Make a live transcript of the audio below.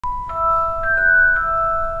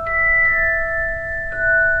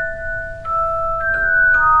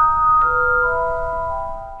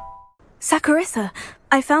Carissa,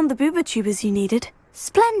 I found the booba tubers you needed.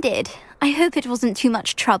 Splendid. I hope it wasn't too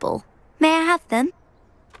much trouble. May I have them?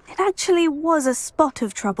 It actually was a spot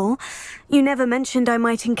of trouble. You never mentioned I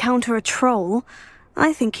might encounter a troll.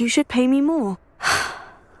 I think you should pay me more.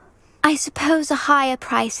 I suppose a higher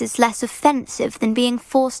price is less offensive than being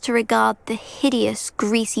forced to regard the hideous,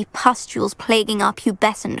 greasy pustules plaguing our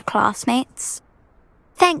pubescent classmates.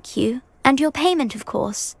 Thank you, and your payment, of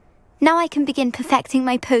course. Now I can begin perfecting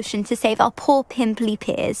my potion to save our poor pimply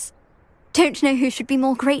peers. Don't know who should be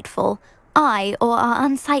more grateful, I or our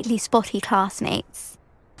unsightly spotty classmates.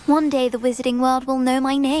 One day the wizarding world will know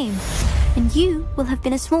my name, and you will have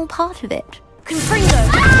been a small part of it.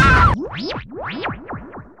 Confringo!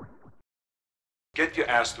 Get your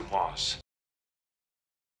ass to Moss.